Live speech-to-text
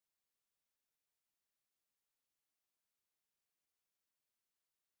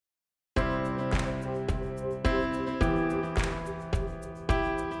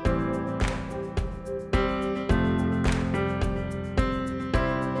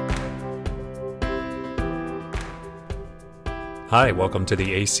Hi, welcome to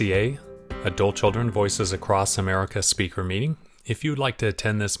the ACA, Adult Children Voices Across America speaker meeting. If you'd like to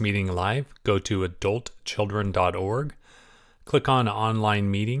attend this meeting live, go to adultchildren.org, click on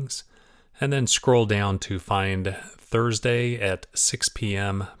online meetings, and then scroll down to find Thursday at 6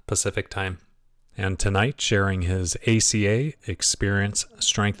 p.m. Pacific time. And tonight, sharing his ACA experience,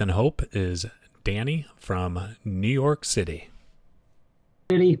 strength, and hope is Danny from New York City.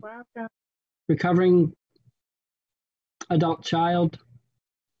 Recovering adult child.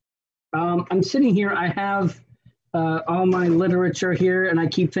 I'm sitting here, I have all my literature here, and I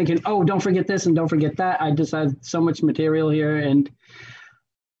keep thinking, oh, don't forget this and don't forget that. I just have so much material here, and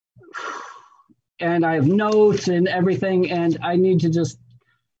I have notes and everything, and I need to just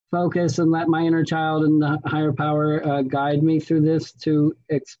focus and let my inner child and the higher power guide me through this to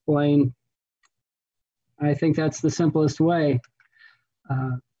explain. I think that's the simplest way.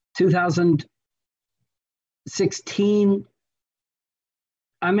 2016,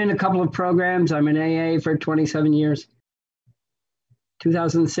 I'm in a couple of programs. I'm in AA for 27 years.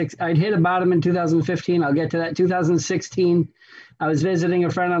 2006, I'd hit a bottom in 2015. I'll get to that. 2016, I was visiting a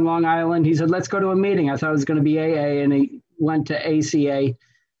friend on Long Island. He said, let's go to a meeting. I thought it was going to be AA, and he went to ACA.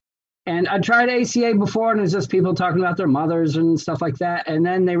 And I tried ACA before, and it was just people talking about their mothers and stuff like that. And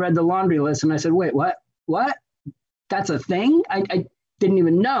then they read the laundry list, and I said, wait, what? That's a thing? I didn't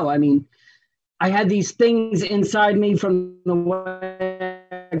even know. I mean, I had these things inside me from the way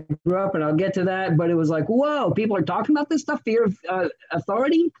I grew up, and I'll get to that, but it was like, whoa, people are talking about this stuff, fear of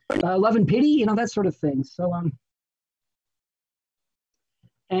authority, love and pity, that sort of thing. So,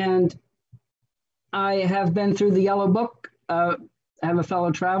 and I have been through the Yellow Book. I have a fellow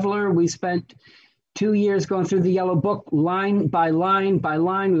traveler. We spent 2 years going through the Yellow Book line by line by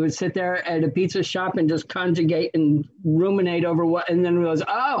line. We would sit there at a pizza shop and just conjugate and ruminate over what, and then realize,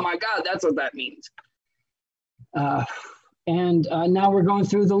 oh my God, that's what that means. And now we're going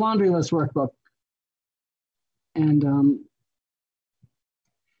through the laundry list workbook. And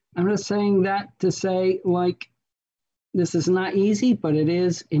I'm just saying that to say, like, this is not easy, but it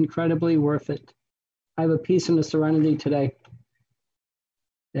is incredibly worth it. I have a peace and a serenity today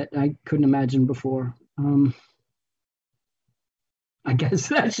that I couldn't imagine before. I guess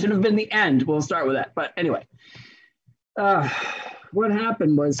that should have been the end. We'll start with that. But anyway, what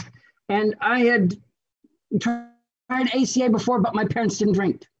happened was, and I had tried ACA before, but my parents didn't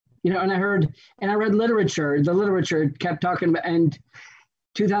drink, and I read literature. The literature kept talking about, and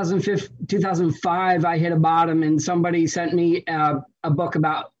 2005, I hit a bottom, and somebody sent me a book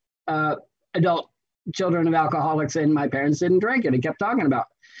about adult children of alcoholics, and my parents didn't drink it. It kept talking about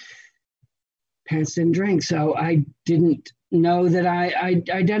parents didn't drink, so I didn't know that I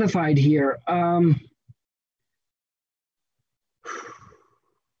identified here.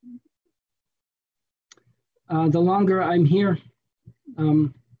 The longer I'm here, I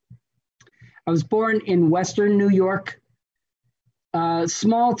was born in Western New York, a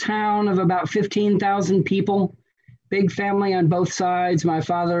small town of about 15,000 people, big family on both sides. My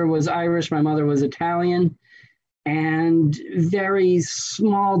father was Irish, my mother was Italian, and very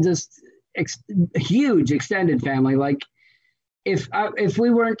small, just huge extended family. Like if we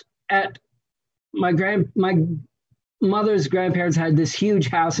weren't at my mother's grandparents had this huge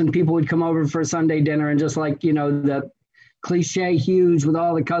house, and people would come over for Sunday dinner, and just like, the cliche huge with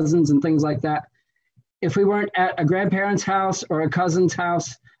all the cousins and things like that. If we weren't at a grandparent's house or a cousin's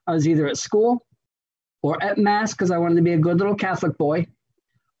house, I was either at school or at mass, because I wanted to be a good little Catholic boy,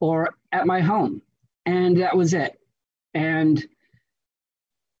 or at my home. And that was it. And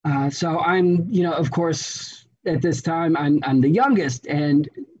so I'm, of course, at this time, I'm the youngest, and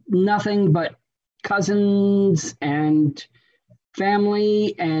nothing but cousins and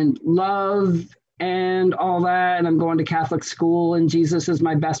family and love and all that. And I'm going to Catholic school, and Jesus is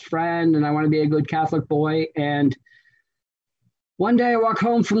my best friend, and I want to be a good Catholic boy. And one day I walk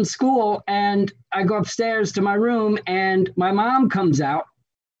home from school, and I go upstairs to my room, and my mom comes out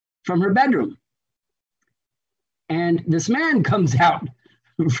from her bedroom. And this man comes out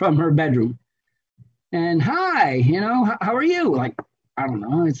from her bedroom. And hi, how are you? Like, I don't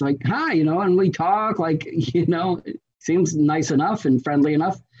know. It's like, hi, and we talk, like, it seems nice enough and friendly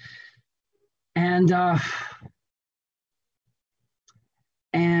enough. And, I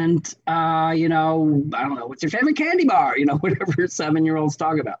don't know, what's your favorite candy bar? Whatever 7-year-olds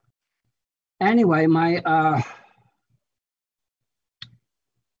talk about. Anyway, my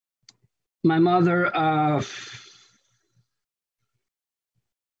mother, a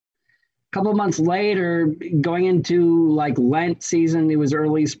couple of months later, going into like Lent season, it was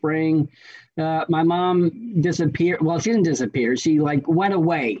early spring, my mom disappeared. Well, she didn't disappear. She went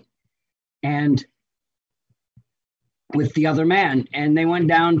away. And with the other man, and they went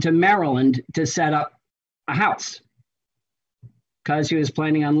down to Maryland to set up a house because she was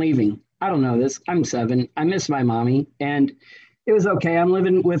planning on leaving. I don't know this. I'm 7. I miss my mommy, and it was okay. I'm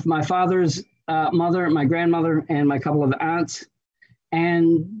living with my father's mother, my grandmother, and my couple of aunts.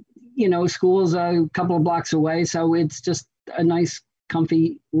 And, you know, school's a couple of blocks away, so it's just a nice,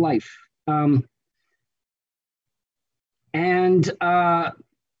 comfy life. And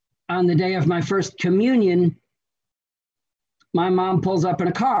on the day of my first communion, my mom pulls up in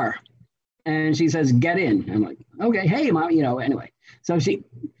a car and she says, "Get in." I'm like, "Okay, hey, Mom," you know, anyway. So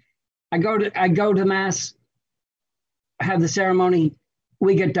I go to Mass, have the ceremony,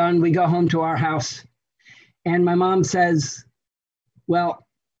 we get done, we go home to our house. And my mom says, "Well,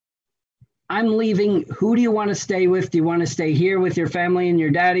 I'm leaving. Who do you want to stay with? Do you want to stay here with your family and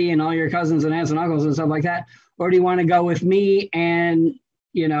your daddy and all your cousins and aunts and uncles and stuff like that? Or do you want to go with me and,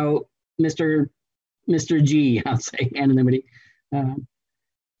 you know, Mr. G," I'll say, anonymity.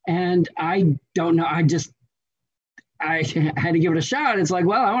 And I don't know. I had to give it a shot. It's like,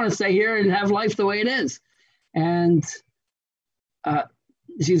 well, I want to stay here and have life the way it is. And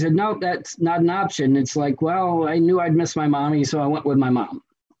she said, "No, that's not an option." It's like, well, I knew I'd miss my mommy, so I went with my mom.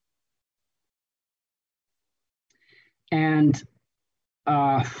 And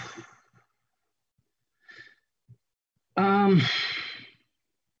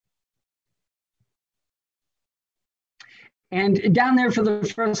and down there for the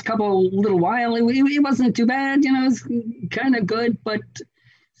first little while, it wasn't too bad, you know, it's kind of good, but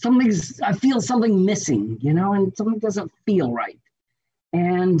I feel something missing, you know, and something doesn't feel right.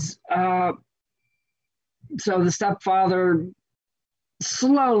 And so the stepfather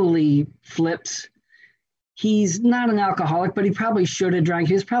slowly flips. He's not an alcoholic, but he probably should have drank.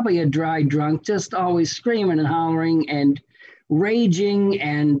 He was probably a dry drunk, just always screaming and hollering and raging.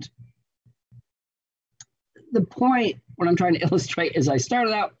 And the point, what I'm trying to illustrate, is I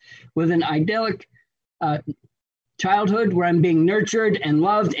started out with an idyllic childhood where I'm being nurtured and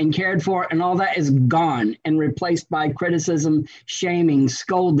loved and cared for, and all that is gone and replaced by criticism, shaming,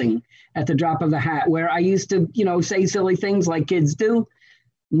 scolding at the drop of the hat. Where I used to, you know, say silly things like kids do,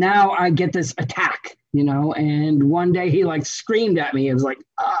 now I get this attack, you know. And one day he like screamed at me. It was like,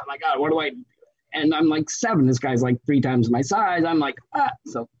 "Oh my God, what do I?" And I'm like 7. This guy's like 3 times my size. I'm like,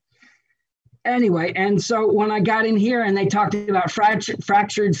 so. Anyway, and so when I got in here and they talked about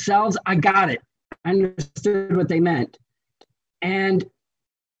fractured selves, I got it. I understood what they meant. And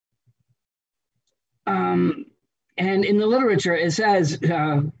in the literature, it says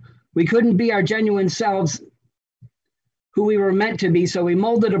we couldn't be our genuine selves, who we were meant to be, so we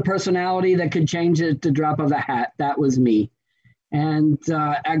molded a personality that could change at the drop of a hat. That was me. And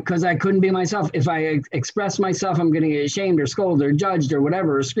because I couldn't be myself. If I express myself, I'm going to get shamed or scolded or judged or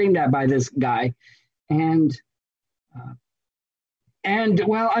whatever, or screamed at by this guy. And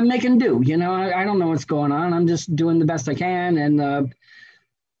well, I'm making do, you know, I don't know what's going on. I'm just doing the best I can. And a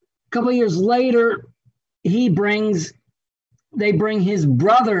couple of years later, they bring his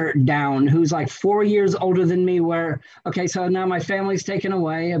brother down, who's like 4 years older than me, okay, so now my family's taken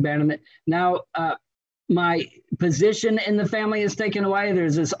away, abandonment. Now, my position in the family is taken away.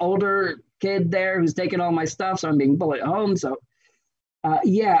 There's this older kid there who's taking all my stuff, so I'm being bullied at home. So,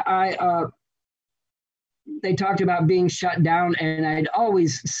 they talked about being shut down, and I'd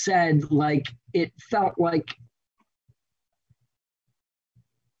always said, like, it felt like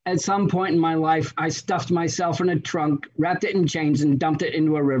at some point in my life, I stuffed myself in a trunk, wrapped it in chains, and dumped it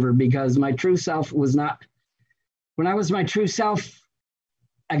into a river, because my true self was not, when I was my true self,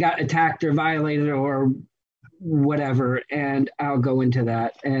 I got attacked or violated or whatever, and I'll go into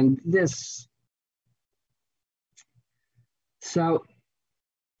that. And this, so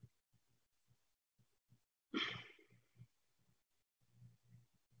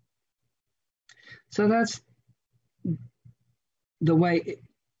that's the way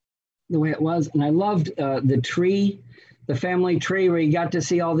it was. And I loved the tree, the family tree, where you got to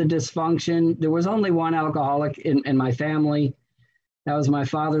see all the dysfunction. There was only one alcoholic in my family. That was my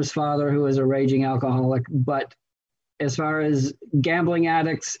father's father, who was a raging alcoholic. But as far as gambling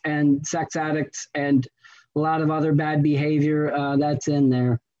addicts and sex addicts and a lot of other bad behavior, that's in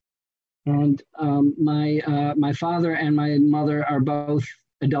there. And my father and my mother are both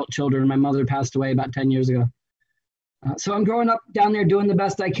adult children. My mother passed away about 10 years ago. So I'm growing up down there doing the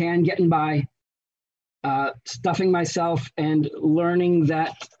best I can, getting by, stuffing myself and learning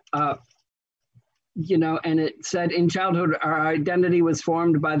that, you know, and it said in childhood, our identity was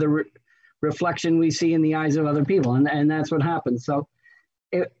formed by the reflection we see in the eyes of other people. And that's what happened. So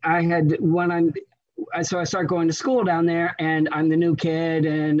I start going to school down there, and I'm the new kid,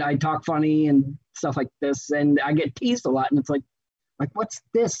 and I talk funny and stuff like this, and I get teased a lot, and it's like what's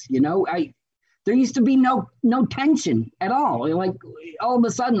this? There used to be no tension at all. Like all of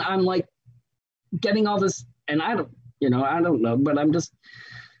a sudden, I'm like getting all this, and I don't know, but I'm just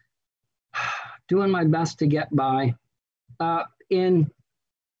doing my best to get by.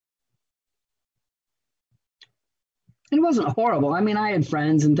 It wasn't horrible. I mean, I had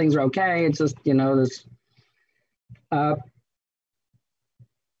friends and things were okay. It's just, this.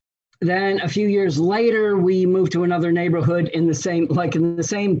 Then a few years later, we moved to another neighborhood in the same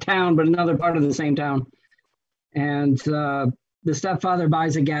town, but another part of the same town. And the stepfather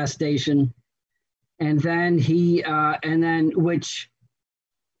buys a gas station, and then he bought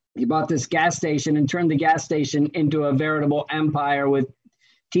this gas station and turned the gas station into a veritable empire with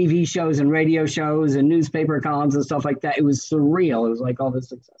TV shows and radio shows and newspaper columns and stuff like that. It was surreal. It was like all this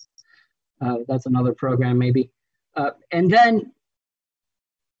success. That's another program maybe. And then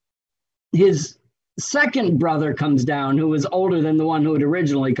his second brother comes down, who was older than the one who had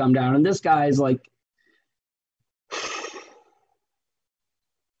originally come down. And this guy is like,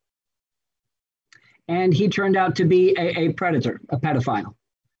 and he turned out to be a predator, a pedophile.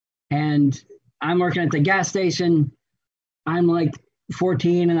 And I'm working at the gas station. I'm like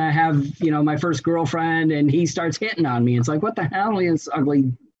 14 and I have, my first girlfriend, and he starts hitting on me. It's like, what the hell is this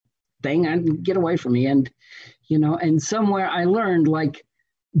ugly thing? And get away from me. And, and somewhere I learned, like,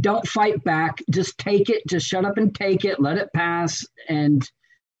 don't fight back, just take it, just shut up and take it, let it pass. And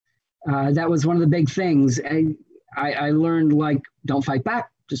that was one of the big things. I learned, like, don't fight back,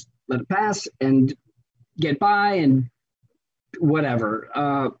 just let it pass and get by and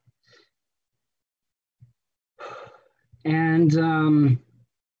whatever. And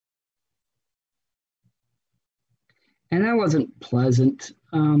that wasn't pleasant.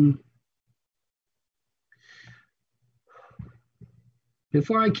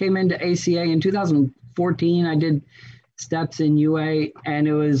 Before I came into ACA in 2014, I did steps in UA, and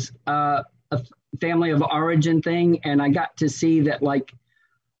it was a family of origin thing. And I got to see that, like,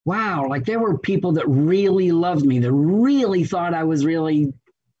 wow, like there were people that really loved me, that really thought I was really,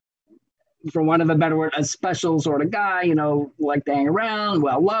 for want of a better word, a special sort of guy, like to hang around,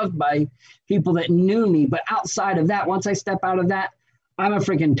 well loved by people that knew me. But outside of that, once I step out of that, I'm a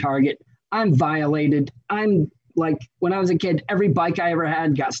freaking target. I'm violated. I'm like, when I was a kid, every bike I ever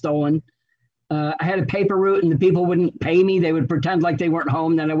had got stolen. I had a paper route and the people wouldn't pay me. They would pretend like they weren't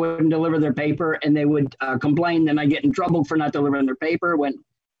home, then I wouldn't deliver their paper, and they would complain. Then I get in trouble for not delivering their paper.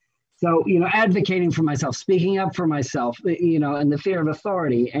 So, advocating for myself, speaking up for myself, and the fear of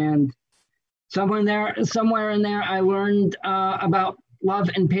authority. And somewhere in there, I learned about love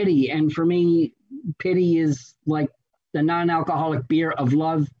and pity. And for me, pity is like the non-alcoholic beer of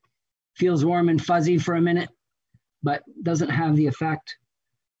love. Feels warm and fuzzy for a minute, but doesn't have the effect.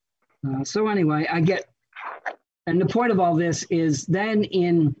 So anyway, and the point of all this is then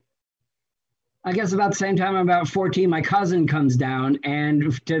I guess about the same time, I'm about 14, my cousin comes down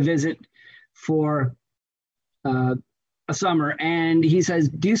and to visit for a summer. And he says,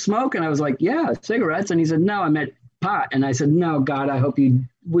 do you smoke? And I was like, yeah, cigarettes. And he said, no, I meant pot. And I said, no, God, I hope you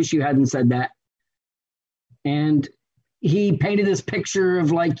wish you hadn't said that. And he painted this picture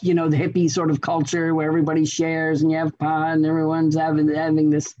of, like, the hippie sort of culture where everybody shares and you have pot and everyone's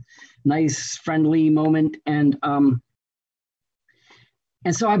having this nice friendly moment. And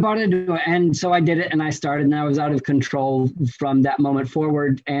so I bought into it, and so I did it, and I started, and I was out of control from that moment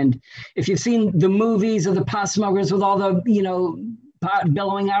forward. And if you've seen the movies of the pot smokers with all the, pot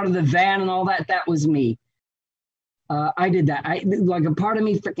billowing out of the van and all that, that was me. I did that. Like, a part of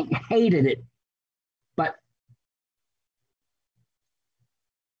me freaking hated it, but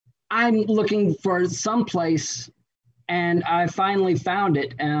I'm looking for someplace, and I finally found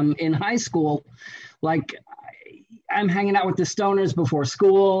it in high school. Like, I'm hanging out with the stoners before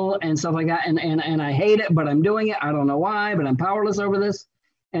school and stuff like that. And I hate it, but I'm doing it. I don't know why, but I'm powerless over this.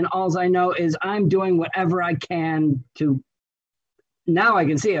 And all I know is I'm doing whatever I can to, now I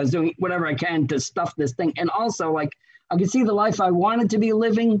can see I was doing whatever I can to stuff this thing. And also, like, I can see the life I wanted to be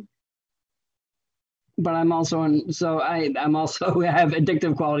living, but I'm also I'm also have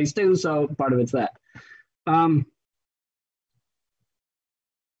addictive qualities too. So part of it's that.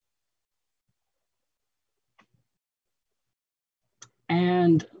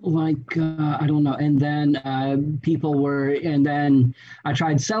 And like, I don't know. And then and then I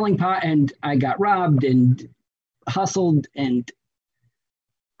tried selling pot and I got robbed and hustled and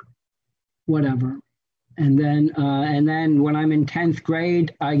whatever. And then when I'm in 10th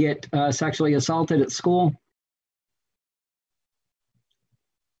grade, I get sexually assaulted at school.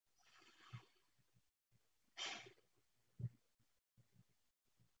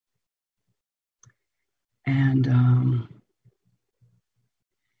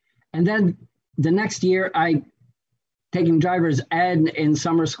 And then the next year, I taking driver's ed in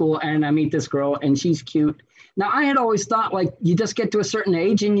summer school, and I meet this girl, and she's cute. Now, I had always thought, like, you just get to a certain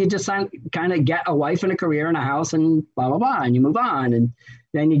age and you just kind of get a wife and a career and a house and blah, blah, blah, and you move on. And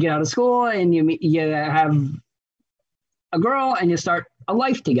then you get out of school and you have a girl and you start a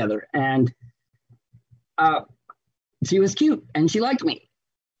life together. And she was cute and she liked me.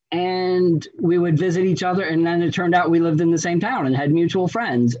 And we would visit each other. And then it turned out we lived in the same town and had mutual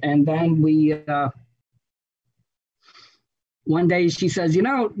friends. And then one day she says,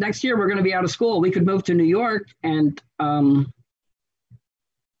 next year we're going to be out of school. We could move to New York and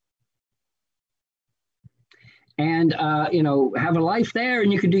have a life there,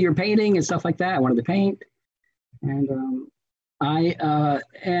 and you could do your painting and stuff like that. I wanted to paint. And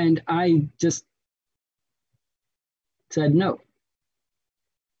I just said no.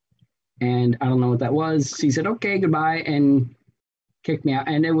 And I don't know what that was. She said, okay, goodbye, and kicked me out.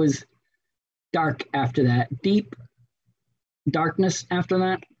 And it was dark after that, deep darkness after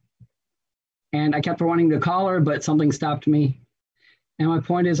that. And I kept wanting to call her, but something stopped me. And my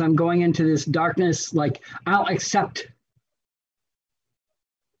point is, I'm going into this darkness, like, I'll accept,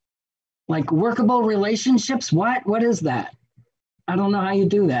 like, workable relationships. What is that? I don't know how you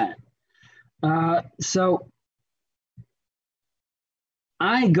do that. So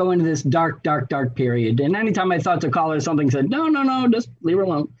I go into this dark period. And anytime I thought to call her, something said, no, just leave her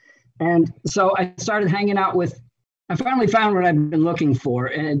alone. And so I started hanging out I finally found what I've been looking for.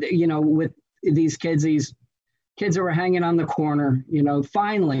 And, with these kids that were hanging on the corner,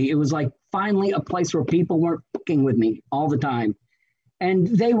 finally, it was like finally a place where people weren't fucking with me all the time. And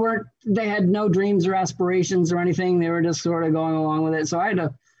they had no dreams or aspirations or anything. They were just sort of going along with it. So I had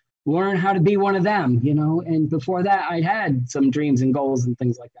to learn how to be one of them, and before that I had some dreams and goals and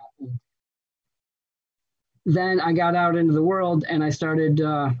things like that. And then I got out into the world and I started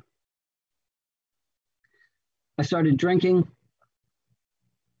drinking.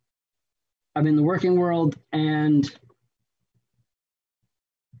 I'm in the working world, and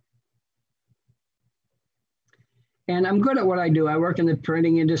I'm good at what I do. I work in the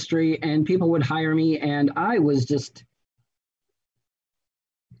printing industry, and people would hire me, and I was just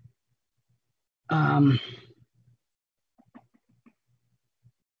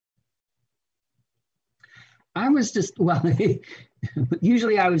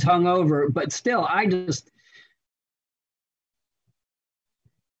usually I was hungover, but still, I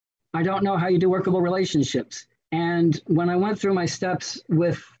don't know how you do workable relationships. And when I went through my steps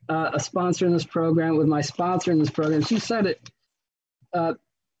with a sponsor in this program, with my sponsor in this program, she said it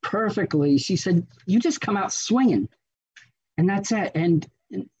perfectly. She said, you just come out swinging, and that's it. And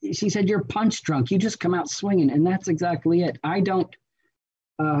she said, you're punch drunk. You just come out swinging. And that's exactly it. I don't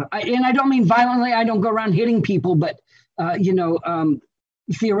mean violently. I don't go around hitting people, but,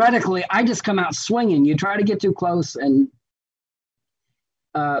 theoretically, I just come out swinging. You try to get too close and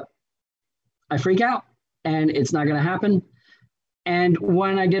I freak out, and it's not going to happen. And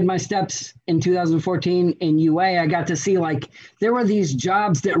when I did my steps in 2014 in UA, I got to see, like, there were these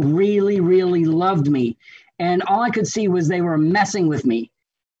jobs that really, really loved me. And all I could see was they were messing with me.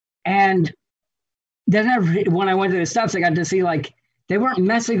 And then when I went to the steps, I got to see, like, they weren't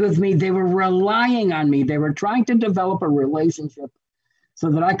messing with me. They were relying on me. They were trying to develop a relationship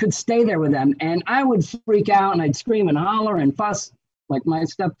so that I could stay there with them. And I would freak out and I'd scream and holler and fuss like my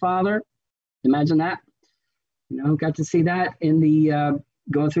stepfather. Imagine that. Got to see that in the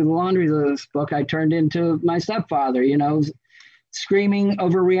going through the laundry list book. I turned into my stepfather, screaming,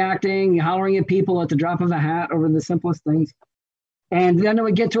 overreacting, hollering at people at the drop of a hat over the simplest things. And then it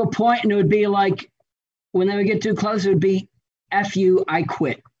would get to a point and it would be like, when they would get too close, it would be, F you, I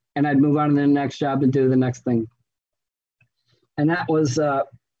quit. And I'd move on to the next job and do the next thing. And that was,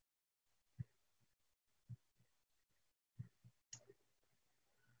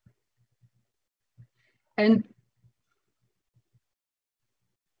 and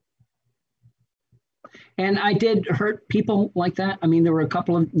I did hurt people like that. I mean, there were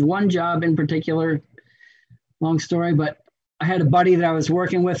one job in particular, long story, but I had a buddy that I was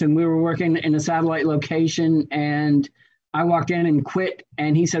working with, and we were working in a satellite location, and I walked in and quit.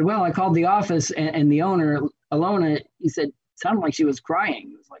 And he said, well, I called the office, and the owner, Alona, he said, it sounded like she was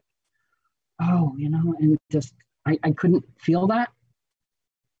crying. It was like, oh, and just, I couldn't feel that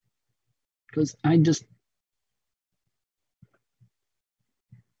because I just,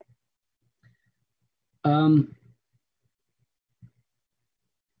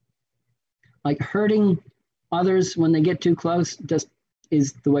 like hurting others when they get too close just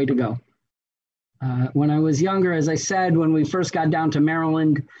is the way to go. When I was younger, as I said, when we first got down to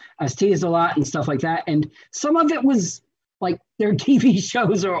Maryland, I was teased a lot and stuff like that. And some of it was like their TV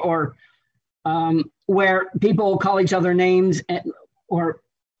shows or where people call each other names, or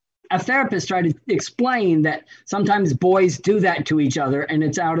a therapist tried to explain that sometimes boys do that to each other and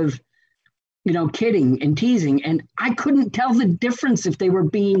it's out of, kidding and teasing. And I couldn't tell the difference if they were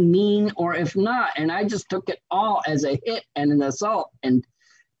being mean or if not. And I just took it all as a hit and an assault and,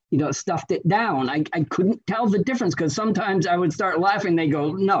 stuffed it down. I couldn't tell the difference because sometimes I would start laughing. They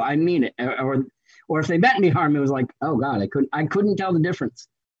go, no, I mean it. Or if they meant me harm, it was like, oh God, I couldn't tell the difference.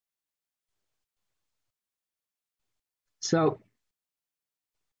 So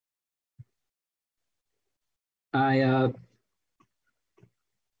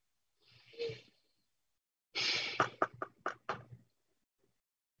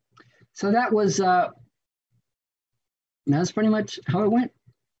so that's pretty much how it went.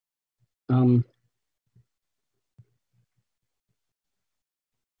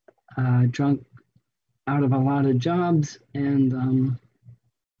 Drunk out of a lot of jobs, and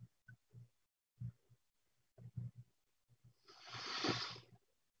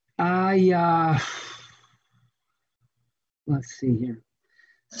let's see here.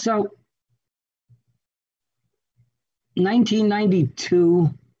 So 1992,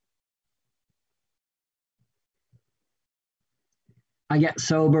 I get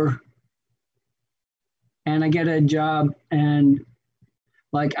sober and I get a job, and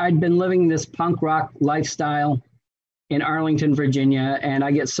like I'd been living this punk rock lifestyle in Arlington, Virginia, and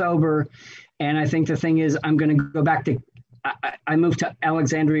I get sober. And I think the thing is, I'm going to go back to, I moved to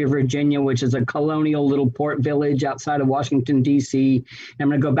Alexandria, Virginia, which is a colonial little port village outside of Washington, D.C. I'm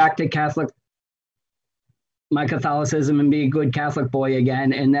going to go back to my Catholicism and be a good Catholic boy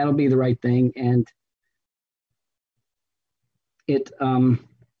again. And that'll be the right thing. And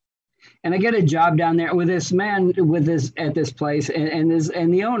and I get a job down there with this man at this place.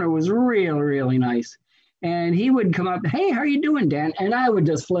 And the owner was really, really nice. And he would come up, hey, how are you doing, Dan? And I would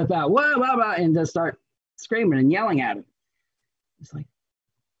just flip out, whoa, blah, blah, and just start screaming and yelling at him. It's like,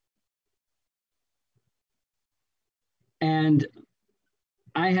 and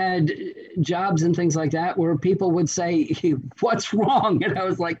I had jobs and things like that where people would say, what's wrong? And I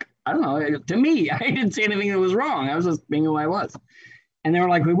was like, I don't know. To me, I didn't see anything that was wrong. I was just being who I was. And they were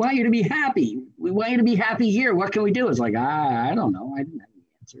like, we want you to be happy. We want you to be happy here. What can we do? It's like, I don't know. I didn't have any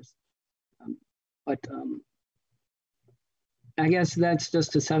answers. But I guess that's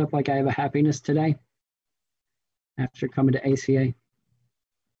just to set up like I have a happiness today after coming to ACA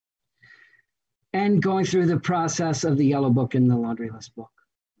and going through the process of the Yellow Book and the Laundry List book.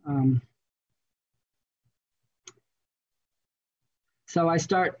 So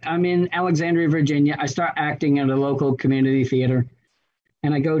I'm in Alexandria, Virginia. I start acting at a local community theater,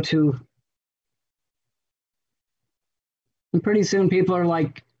 and I go to, and pretty soon people are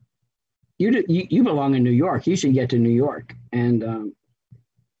like, you belong in New York. You should get to New York. And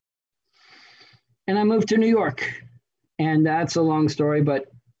I moved to New York, and that's a long story,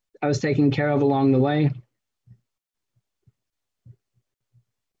 but I was taken care of along the way.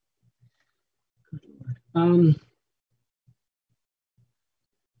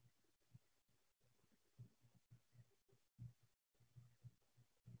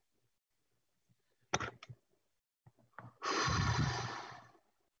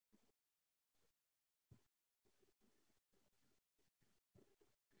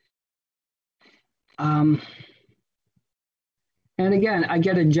 And again, I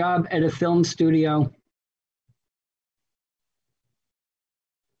get a job at a film studio.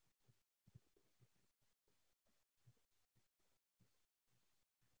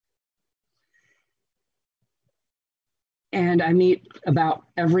 And I meet about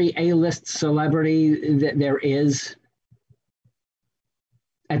every A-list celebrity that there is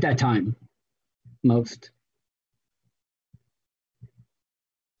at that time, most.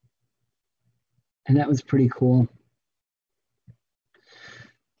 And that was pretty cool.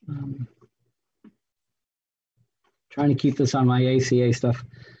 Trying to keep this on my ACA stuff.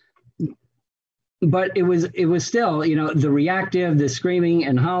 But it was still, the reactive, the screaming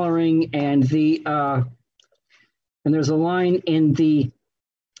and hollering, and and there's a line in the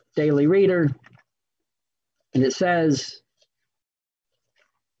Daily Reader, and it says,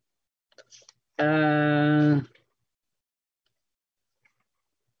 I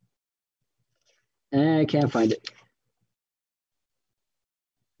can't find it.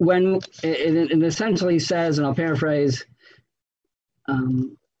 When it essentially says, and I'll paraphrase,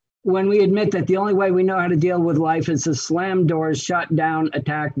 when we admit that the only way we know how to deal with life is to slam doors, shut down,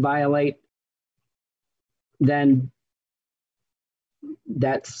 attack, violate, then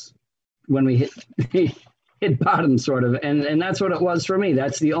that's when we hit bottom, sort of. And that's what it was for me.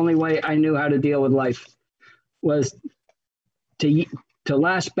 That's the only way I knew how to deal with life, was to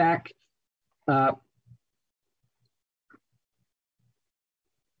lash back,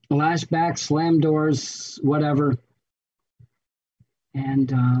 slam doors, whatever.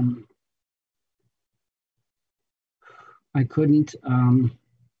 And I couldn't.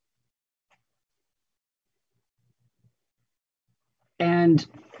 And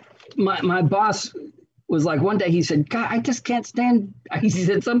my boss was like, one day he said, God, I just can't stand. He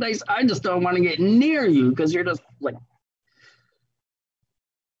said, some days I just don't want to get near you because you're just like,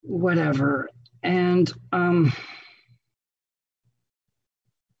 whatever. And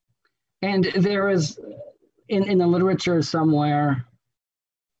there is in the literature somewhere,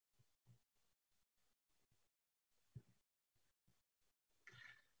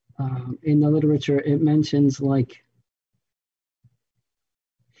 it mentions, like,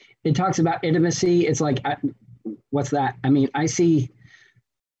 it talks about intimacy. It's like, what's that? I mean, I see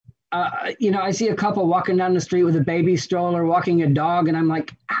I see a couple walking down the street with a baby stroller, walking a dog, and I'm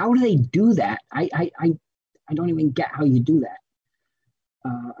like, how do they do that? I don't even get how you do that.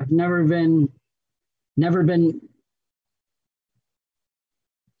 I've never been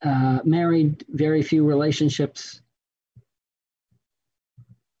married, very few relationships.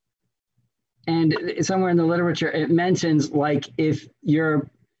 And somewhere in the literature, it mentions, like, if your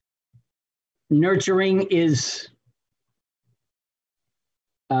nurturing is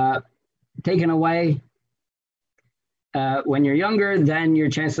taken away when you're younger, then your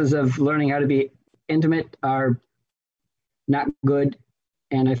chances of learning how to be intimate are not good.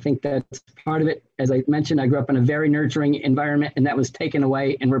 And I think that's part of it. As I mentioned, I grew up in a very nurturing environment, and that was taken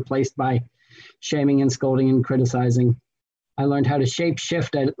away and replaced by shaming and scolding and criticizing. I learned how to shape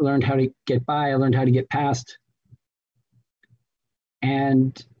shift. I learned how to get by. I learned how to get past.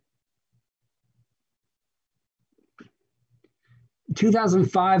 And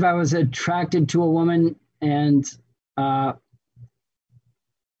 2005, I was attracted to a woman, and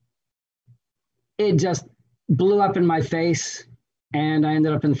it just blew up in my face. And I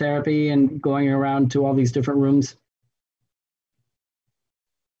ended up in therapy and going around to all these different rooms.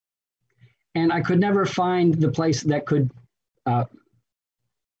 And I could never find the place that could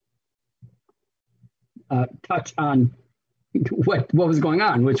touch on what was going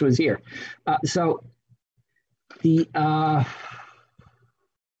on, which was here. So the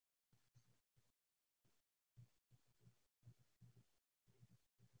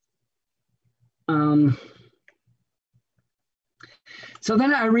so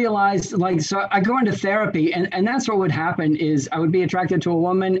then I realized, like, so I go into therapy, and that's what would happen is I would be attracted to a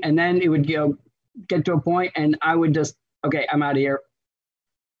woman, and then it would get to a point, and I would just, okay, I'm out of here,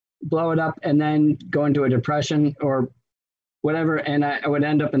 blow it up, and then go into a depression or whatever, and I would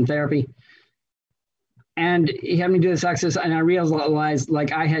end up in therapy. And he had me do this exercise, and I realized,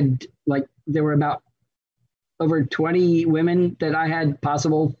 like, there were about over 20 women that I had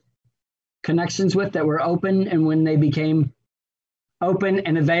possible connections with that were open, and when they became open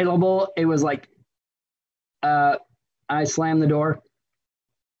and available, it was like I slammed the door.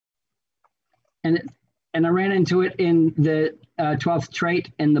 And I ran into it in the 12th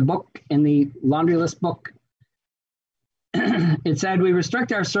trait in the book, in the laundry list book. It said, we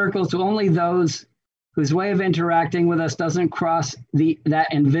restrict our circles to only those whose way of interacting with us doesn't cross that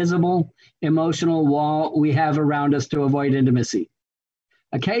invisible emotional wall we have around us to avoid intimacy.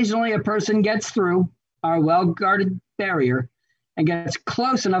 Occasionally, a person gets through our well-guarded barrier and gets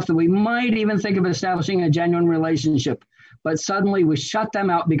close enough that we might even think of establishing a genuine relationship, but suddenly we shut them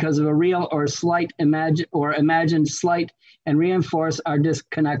out because of a real or imagined slight, and reinforce our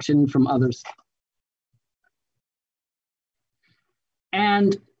disconnection from others.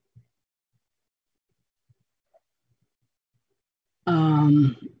 And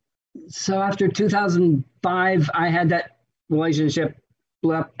so after 2005, I had that relationship,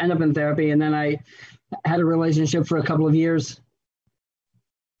 blew up, ended up in therapy, and then I had a relationship for a couple of years.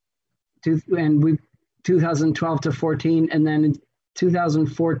 2012 to 14, and then in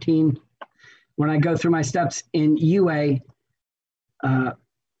 2014, when I go through my steps in UA,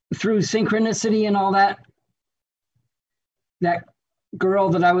 through synchronicity and all that, that girl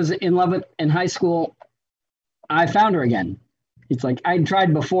that I was in love with in high school, I found her again. It's like I'd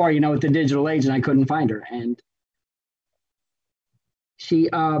tried before, with the digital age, and I couldn't find her. And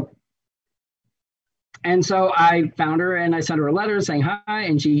and so I found her, and I sent her a letter saying hi,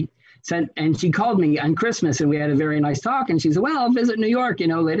 and she called me on Christmas, and we had a very nice talk, and she said, well, I'll visit New York,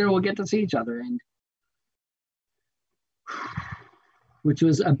 later we'll get to see each other. And which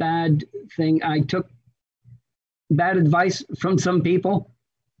was a bad thing. I took bad advice from some people.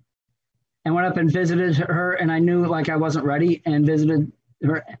 and went up and visited her. And I knew like I wasn't ready and visited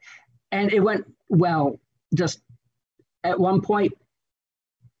her. And it went well. Just at one point,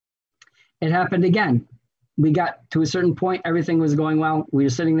 it happened again. We got to a certain point, everything was going well. We were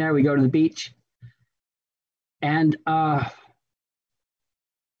sitting there, we go to the beach. And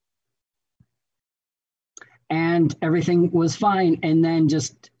everything was fine. And then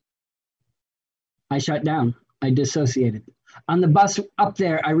just, I shut down. I dissociated. On the bus up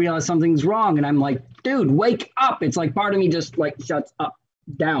there, I realized something's wrong. And I'm like, dude, wake up. It's like part of me just like shuts up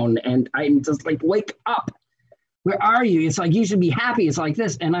down. And I'm just like, wake up. Where are you? It's like, you should be happy. It's like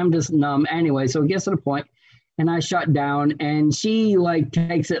this. And I'm just numb anyway. So it gets to the point and I shut down, and she like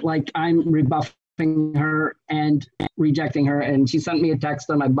takes it like I'm rebuffing her and rejecting her. And she sent me a text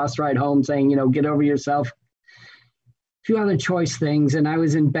on my bus ride home saying, you know, get over yourself. A few other choice things. And I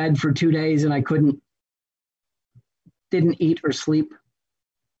was in bed for 2 days and I didn't eat or sleep.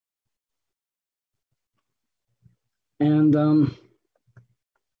 And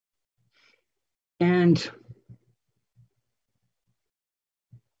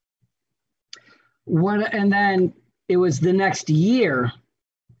then it was the next year.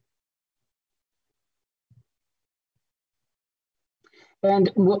 And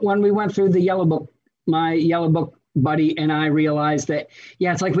when we went through the Yellow Book, my Yellow Book buddy and I realized that,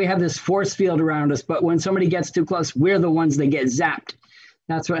 yeah, it's like we have this force field around us, but when somebody gets too close, we're the ones that get zapped.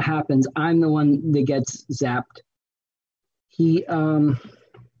 That's what happens. I'm the one that gets zapped. So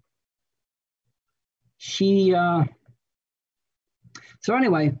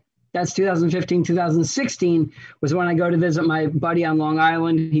anyway, that's 2015, 2016 was when I go to visit my buddy on Long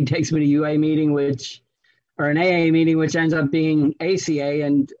Island. He takes me to UA meeting, or an AA meeting, which ends up being ACA.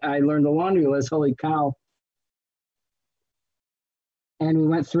 And I learned the laundry list, holy cow. And we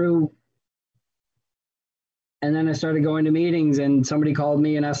went through, and then I started going to meetings, and somebody called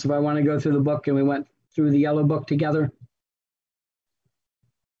me and asked if I want to go through the book, and we went through the Yellow Book together.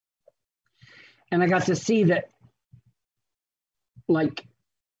 And I got to see that, like,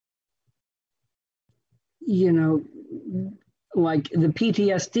 you know, like the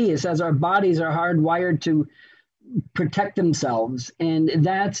PTSD, it says our bodies are hardwired to protect themselves. And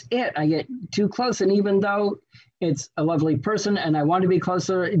that's it. I get too close. And even though it's a lovely person and I want to be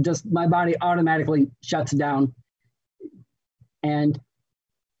closer, it just, my body automatically shuts down. And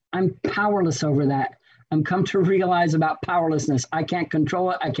I'm powerless over that. I'm come to realize about powerlessness. I can't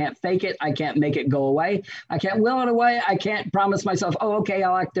control it. I can't fake it. I can't make it go away. I can't will it away. I can't promise myself, oh, okay,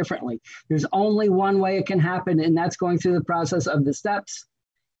 I'll act differently. There's only one way it can happen, and that's going through the process of the steps.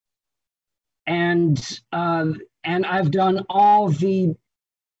 And I've done all the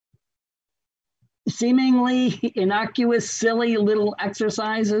seemingly innocuous, silly little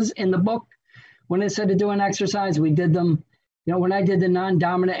exercises in the book. When it said to do an exercise, we did them. You know, when I did the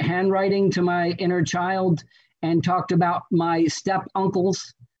non-dominant handwriting to my inner child and talked about my step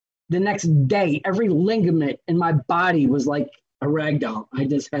uncles, the next day, every ligament in my body was like a rag doll. I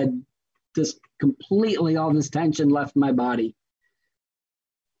just had just completely all this tension left my body.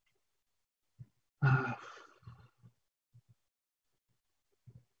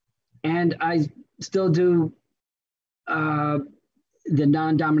 And I still do the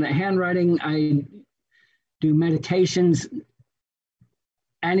non-dominant handwriting. I do meditations,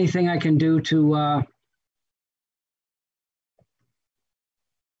 anything I can do to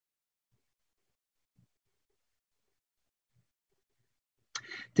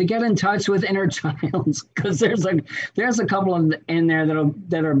get in touch with inner childs, because there's a couple of in there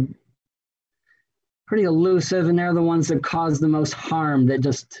that are pretty elusive, and they're the ones that cause the most harm, that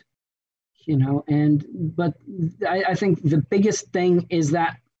just, you know. But I think the biggest thing is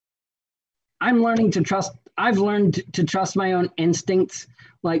that I'm learning to trust. I've learned to trust my own instincts.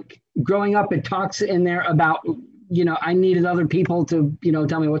 Like growing up, it talks in there about, you know, I needed other people to, you know,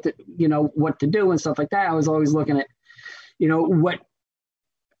 tell me what to do and stuff like that. I was always looking at, you know, what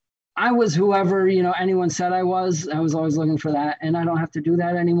I was, whoever, you know, anyone said I was always looking for that. And I don't have to do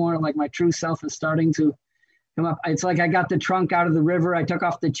that anymore. Like my true self is starting to come up. It's like I got the trunk out of the river. I took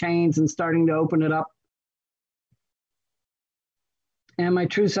off the chains and starting to open it up. And my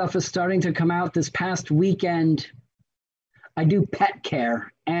true self is starting to come out. This past weekend, I do pet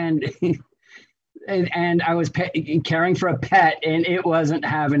care, and I was caring for a pet, and it wasn't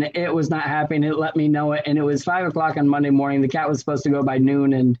having it. It was not happening. It let me know it. And it was 5 o'clock on Monday morning. The cat was supposed to go by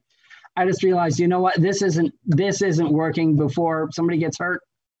noon. And I just realized, you know what, this isn't working before somebody gets hurt.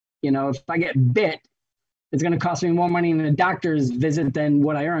 You know, if I get bit, it's going to cost me more money in a doctor's visit than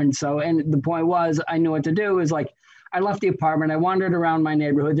what I earned. So, and the point was, I knew what to do. Is like, I left the apartment. I wandered around my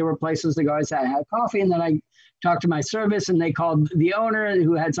neighborhood. There were places to go. I sat, had coffee, and then I talked to my service, and they called the owner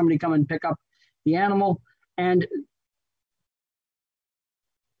who had somebody come and pick up the animal. And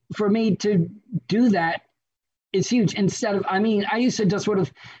for me to do that is huge. Instead of, I used to just sort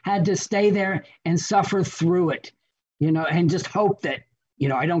of had to stay there and suffer through it, and just hope that,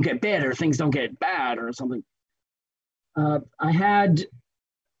 I don't get bit or things don't get bad or something. I'm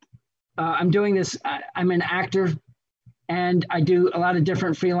doing this, I'm an actor, and I do a lot of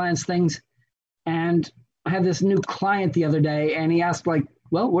different freelance things. And I had this new client the other day, and he asked, like,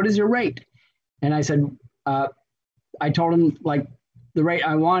 well, what is your rate? And I said, I told him, like, the rate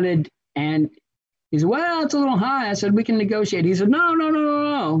I wanted, and he said, well, it's a little high. I said, we can negotiate. He said,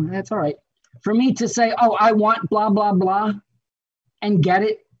 no, that's all right. For me to say, oh, I want blah, blah, blah, and get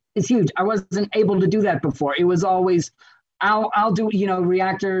it is huge. I wasn't able to do that before. It was always, I'll do,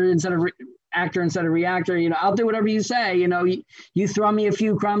 reactor instead of actor instead of reactor. I'll do whatever you say. You throw me a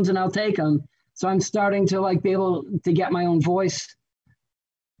few crumbs and I'll take them. So I'm starting to like be able to get my own voice.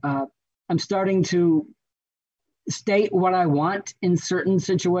 I'm starting to state what I want in certain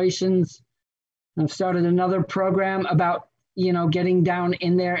situations. I've started another program about, getting down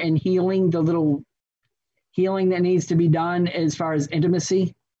in there and healing the little healing that needs to be done as far as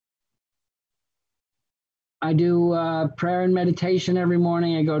intimacy. I do prayer and meditation every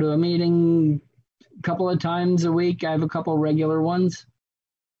morning. I go to a meeting a couple of times a week. I have a couple regular ones.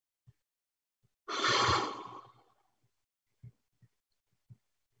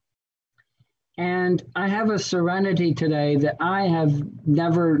 And I have a serenity today that I have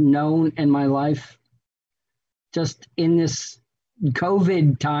never known in my life. Just in this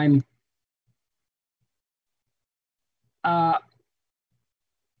COVID time, I've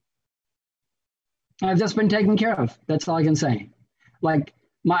just been taken care of. That's all I can say. Like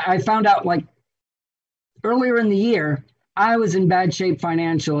I found out like earlier in the year, I was in bad shape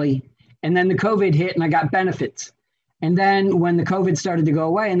financially, and then the COVID hit and I got benefits. And then when the COVID started to go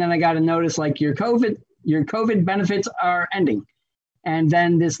away, and then I got a notice like your COVID benefits are ending. And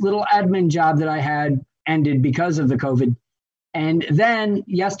then this little admin job that I had ended because of the COVID. And then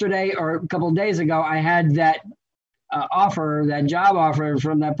yesterday or a couple of days ago, I had that that job offer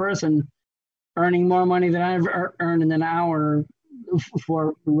from that person earning more money than I've earned in an hour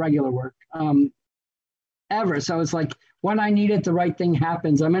for regular work ever. So it's like when I need it, the right thing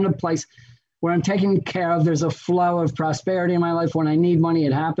happens. I'm in a place where I'm taken care of. There's a flow of prosperity in my life. When I need money,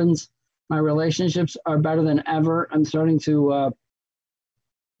 it happens. My relationships are better than ever. I'm starting to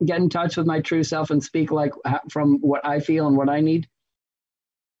get in touch with my true self and speak like from what I feel and what I need.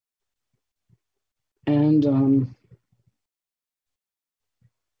 And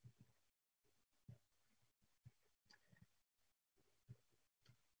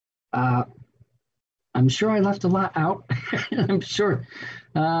I'm sure I left a lot out. I'm sure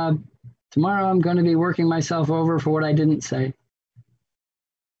tomorrow I'm going to be working myself over for what I didn't say.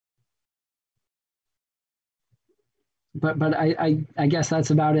 But I guess that's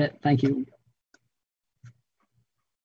about it. Thank you.